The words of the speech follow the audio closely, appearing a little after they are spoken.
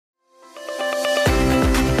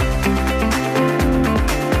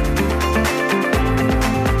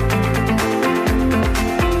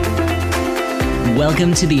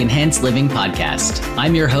Welcome to the Enhanced Living Podcast.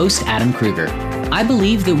 I'm your host, Adam Kruger. I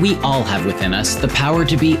believe that we all have within us the power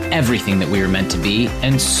to be everything that we are meant to be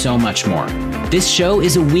and so much more. This show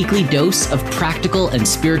is a weekly dose of practical and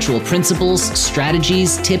spiritual principles,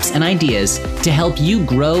 strategies, tips, and ideas to help you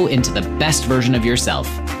grow into the best version of yourself.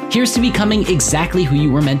 Here's to becoming exactly who you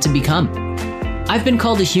were meant to become. I've been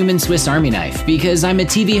called a human Swiss Army knife because I'm a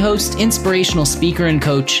TV host, inspirational speaker and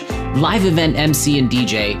coach, live event MC and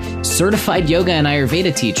DJ, certified yoga and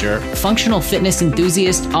Ayurveda teacher, functional fitness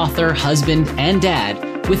enthusiast, author, husband, and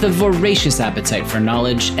dad with a voracious appetite for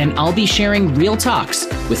knowledge, and I'll be sharing real talks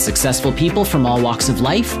with successful people from all walks of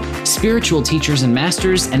life, spiritual teachers and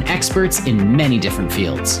masters, and experts in many different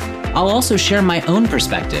fields. I'll also share my own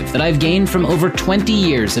perspective that I've gained from over 20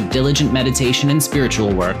 years of diligent meditation and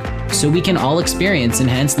spiritual work so we can all experience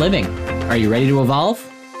enhanced living. Are you ready to evolve?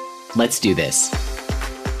 Let's do this.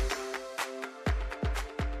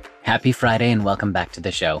 Happy Friday and welcome back to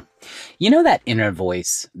the show. You know that inner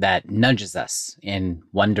voice that nudges us in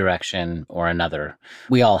one direction or another?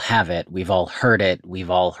 We all have it. We've all heard it. We've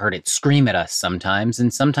all heard it scream at us sometimes,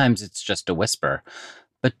 and sometimes it's just a whisper.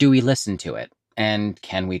 But do we listen to it? And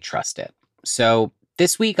can we trust it? So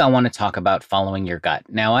this week, I want to talk about following your gut.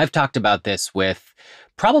 Now, I've talked about this with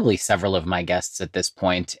probably several of my guests at this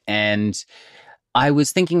point, and I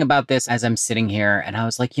was thinking about this as I'm sitting here, and I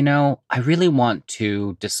was like, I really want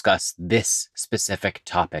to discuss this specific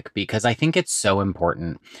topic because I think it's so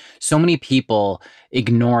important. So many people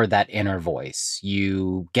ignore that inner voice.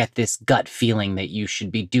 You get this gut feeling that you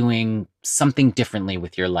should be doing something differently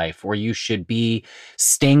with your life, or you should be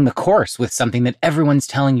staying the course with something that everyone's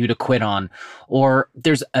telling you to quit on, or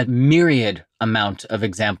there's a myriad amount of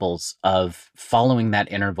examples of following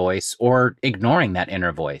that inner voice or ignoring that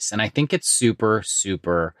inner voice. And I think it's super,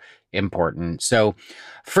 super important. So,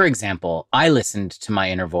 for example, I listened to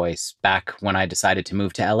my inner voice back when I decided to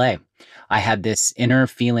move to LA. I had this inner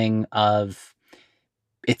feeling of,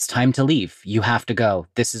 it's time to leave. You have to go.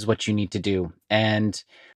 This is what you need to do. And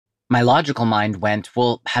my logical mind went,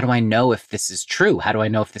 well, how do I know if this is true? How do I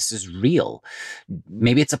know if this is real?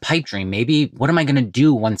 Maybe it's a pipe dream. Maybe what am I going to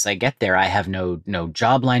do once I get there? I have no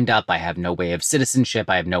job lined up. I have no way of citizenship.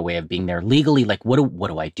 I have no way of being there legally. Like, what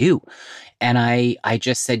do I do? And I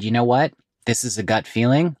just said, you know what? This is a gut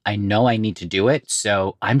feeling. I know I need to do it.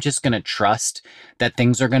 So I'm just going to trust that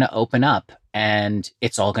things are going to open up and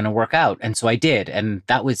it's all going to work out. And so I did. And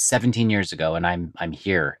that was 17 years ago. And I'm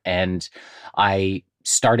here. And I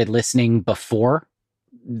started listening before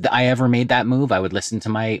I ever made that move. I would listen to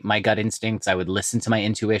my gut instincts. I would listen to my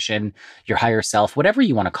intuition, your higher self, whatever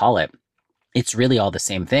you want to call it. It's really all the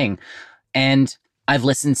same thing. And I've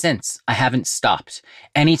listened since. I haven't stopped.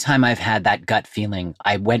 Anytime I've had that gut feeling,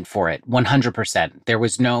 I went for it 100%. There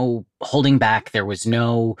was no holding back. There was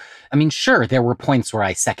sure, there were points where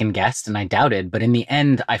I second guessed and I doubted, but in the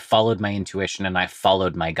end, I followed my intuition and I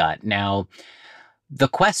followed my gut. Now, the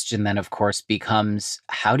question then, of course, becomes,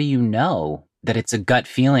 how do you know that it's a gut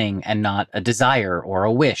feeling and not a desire or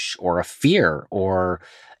a wish or a fear or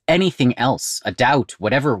anything else, a doubt,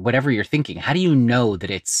 whatever you're thinking? How do you know that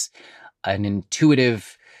it's an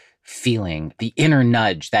intuitive feeling, the inner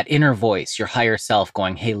nudge, that inner voice, your higher self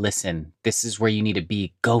going, hey, listen, this is where you need to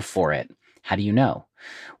be. Go for it. How do you know?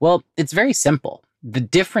 Well, it's very simple. The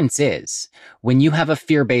difference is when you have a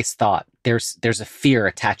fear-based thought, there's a fear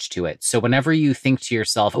attached to it. So whenever you think to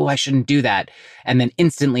yourself, oh, I shouldn't do that, and then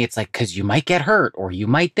instantly it's like, because you might get hurt, or you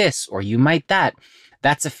might this, or you might that,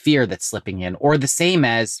 that's a fear that's slipping in. Or the same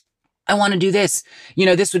as, I want to do this.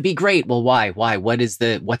 This would be great. Well, why?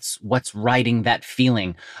 What's riding that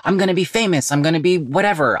feeling? I'm going to be famous. I'm going to be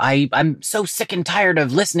whatever. I'm so sick and tired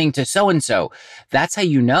of listening to so-and-so. That's how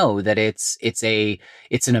you know that it's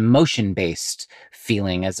an emotion-based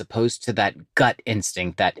feeling as opposed to that gut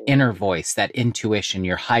instinct, that inner voice, that intuition,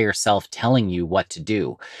 your higher self telling you what to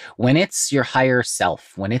do. When it's your higher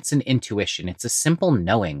self, when it's an intuition, it's a simple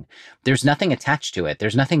knowing. There's nothing attached to it.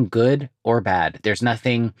 There's nothing good or bad. There's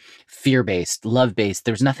nothing fear-based, love-based.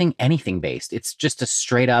 There's nothing anything-based. It's just a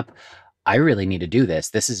straight up, I really need to do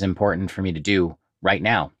this. This is important for me to do right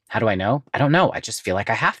now. How do I know? I don't know. I just feel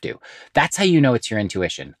like I have to. That's how you know it's your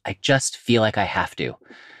intuition. I just feel like I have to.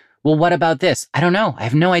 Well, what about this? I don't know. I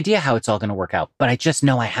have no idea how it's all going to work out, but I just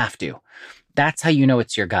know I have to. That's how you know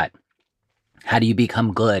it's your gut. How do you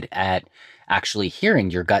become good at actually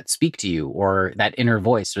hearing your gut speak to you, or that inner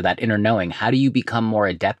voice or that inner knowing? How do you become more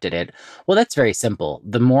adept at it? Well, that's very simple.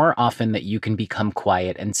 The more often that you can become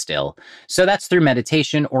quiet and still. So that's through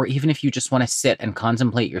meditation, or even if you just want to sit and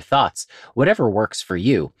contemplate your thoughts, whatever works for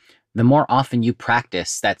you. the more often you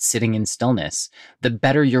practice that sitting in stillness, the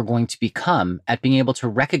better you're going to become at being able to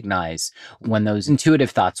recognize when those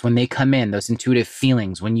intuitive thoughts, when they come in, those intuitive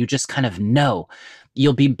feelings, when you just kind of know,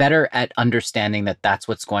 you'll be better at understanding that that's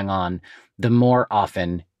what's going on the more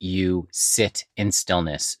often you sit in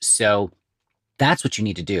stillness. So that's what you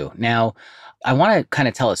need to do. Now, I want to kind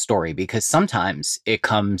of tell a story because sometimes it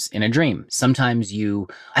comes in a dream. Sometimes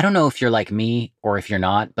I don't know if you're like me or if you're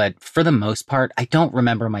not, but for the most part, I don't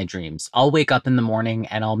remember my dreams. I'll wake up in the morning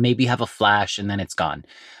and I'll maybe have a flash and then it's gone.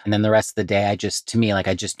 And then the rest of the day, I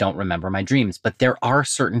just don't remember my dreams. But there are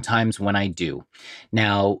certain times when I do.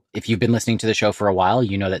 Now, if you've been listening to the show for a while,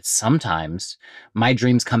 you know that sometimes my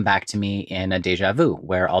dreams come back to me in a deja vu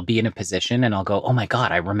where I'll be in a position and I'll go, oh my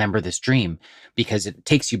God, I remember this dream, because it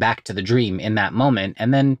takes you back to the dream in that moment.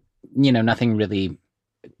 And then, nothing really,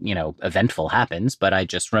 eventful happens, but I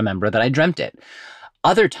just remember that I dreamt it.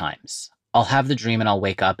 Other times I'll have the dream and I'll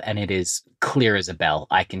wake up and it is clear as a bell.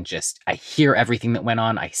 I hear everything that went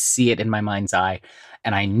on. I see it in my mind's eye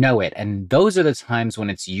and I know it. And those are the times when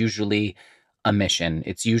it's usually a mission.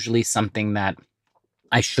 It's usually something that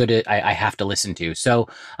I have to listen to. So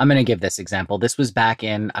I'm going to give this example. This was back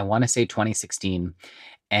in, I want to say 2016.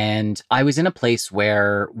 And I was in a place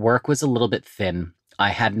where work was a little bit thin.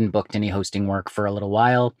 I hadn't booked any hosting work for a little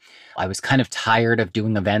while. I was kind of tired of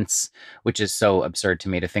doing events, which is so absurd to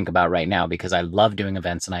me to think about right now because I love doing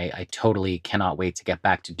events and I totally cannot wait to get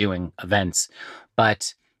back to doing events.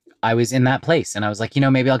 But I was in that place and I was like,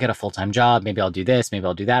 maybe I'll get a full-time job. Maybe I'll do this. Maybe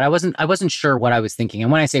I'll do that. I wasn't sure what I was thinking.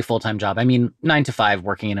 And when I say full-time job, I mean 9 to 5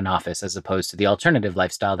 working in an office as opposed to the alternative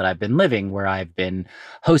lifestyle that I've been living where I've been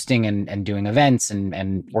hosting and doing events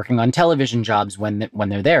and working on television jobs when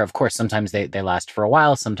they're there. Of course, sometimes they last for a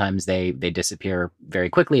while. Sometimes they disappear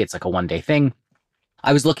very quickly. It's like a one-day thing.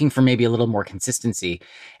 I was looking for maybe a little more consistency.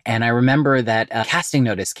 And I remember that a casting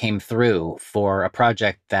notice came through for a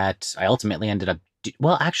project that I ultimately ended up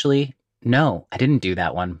well, actually, no, I didn't do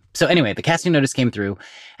that one. So anyway, the casting notice came through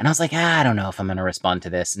and I was like, I don't know if I'm going to respond to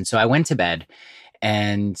this. And so I went to bed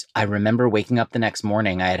and I remember waking up the next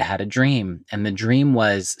morning. I had a dream and the dream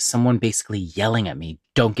was someone basically yelling at me,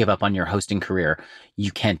 don't give up on your hosting career.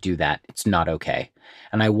 You can't do that. It's not okay.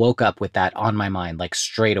 And I woke up with that on my mind, like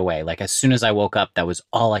straight away. Like as soon as I woke up, that was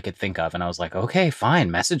all I could think of. And I was like, okay,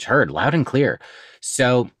 fine. Message heard loud and clear.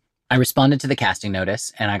 So I responded to the casting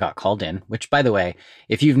notice and I got called in, which by the way,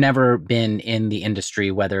 if you've never been in the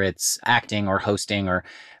industry, whether it's acting or hosting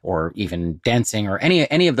or even dancing or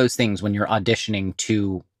any of those things, when you're auditioning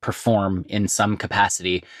to perform in some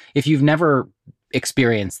capacity, if you've never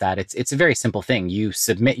experience that, it's a very simple thing. You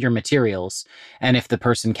submit your materials, and if the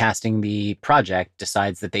person casting the project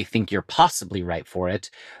decides that they think you're possibly right for it,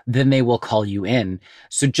 then they will call you in.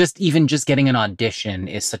 So just getting an audition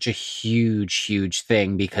is such a huge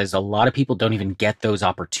thing because a lot of people don't even get those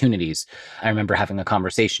opportunities. I remember having a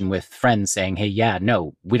conversation with friends saying, hey, yeah,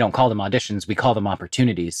 no, we don't call them auditions, we call them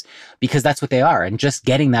opportunities, because that's what they are. And just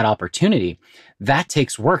getting that opportunity, that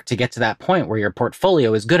takes work to get to that point where your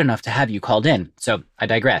portfolio is good enough to have you called in. So I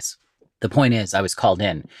digress. The point is, I was called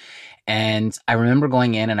in. And I remember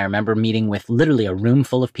going in and I remember meeting with literally a room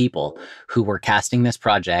full of people who were casting this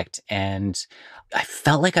project. And I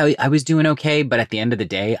felt like I was doing okay, but at the end of the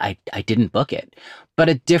day, I didn't book it. But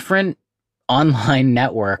a different online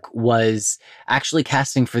network was actually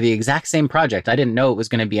casting for the exact same project. I didn't know it was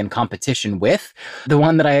going to be in competition with the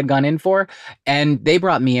one that I had gone in for. And they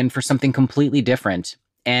brought me in for something completely different.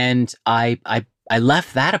 And I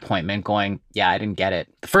left that appointment going, yeah, I didn't get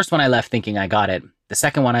it. The first one I left thinking I got it. The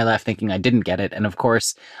second one I left thinking I didn't get it. And of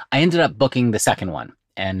course, I ended up booking the second one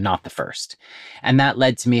and not the first. And that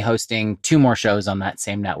led to me hosting 2 more shows on that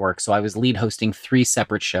same network. So I was lead hosting 3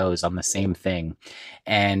 separate shows on the same thing.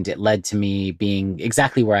 And it led to me being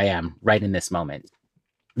exactly where I am right in this moment.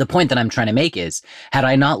 The point that I'm trying to make is, had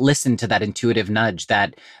I not listened to that intuitive nudge,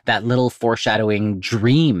 that little foreshadowing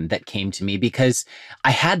dream that came to me, because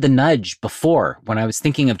I had the nudge before when I was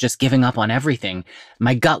thinking of just giving up on everything,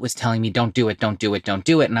 my gut was telling me, don't do it, don't do it, don't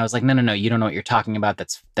do it. And I was like, no, you don't know what you're talking about.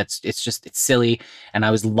 It's silly. And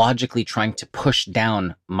I was logically trying to push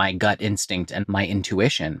down my gut instinct and my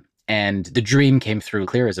intuition. And the dream came through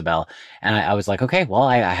clear as a bell. And I was like, okay, well,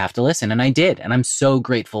 I have to listen. And I did. And I'm so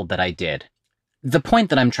grateful that I did. The point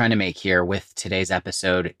that I'm trying to make here with today's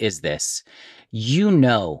episode is this. You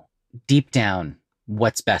know deep down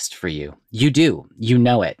what's best for you. You do. You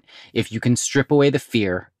know it. If you can strip away the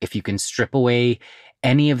fear, if you can strip away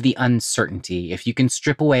any of the uncertainty, if you can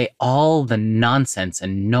strip away all the nonsense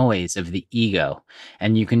and noise of the ego,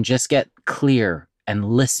 and you can just get clear and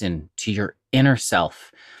listen to your inner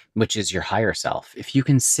self, which is your higher self, if you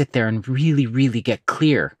can sit there and really get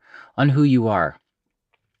clear on who you are,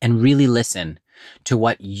 and really listen to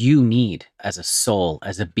what you need as a soul,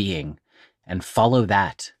 as a being, and follow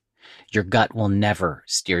that. Your gut will never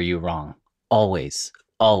steer you wrong. Always,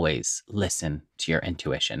 always listen to your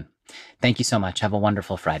intuition. Thank you so much. Have a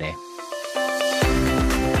wonderful Friday.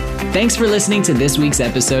 Thanks for listening to this week's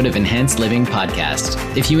episode of Enhanced Living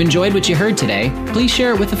Podcast. If you enjoyed what you heard today, please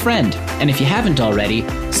share it with a friend. And if you haven't already,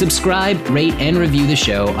 subscribe, rate, and review the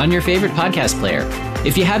show on your favorite podcast player.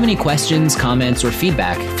 If you have any questions, comments, or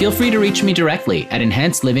feedback, feel free to reach me directly at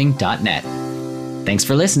enhancedliving.net. Thanks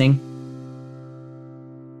for listening.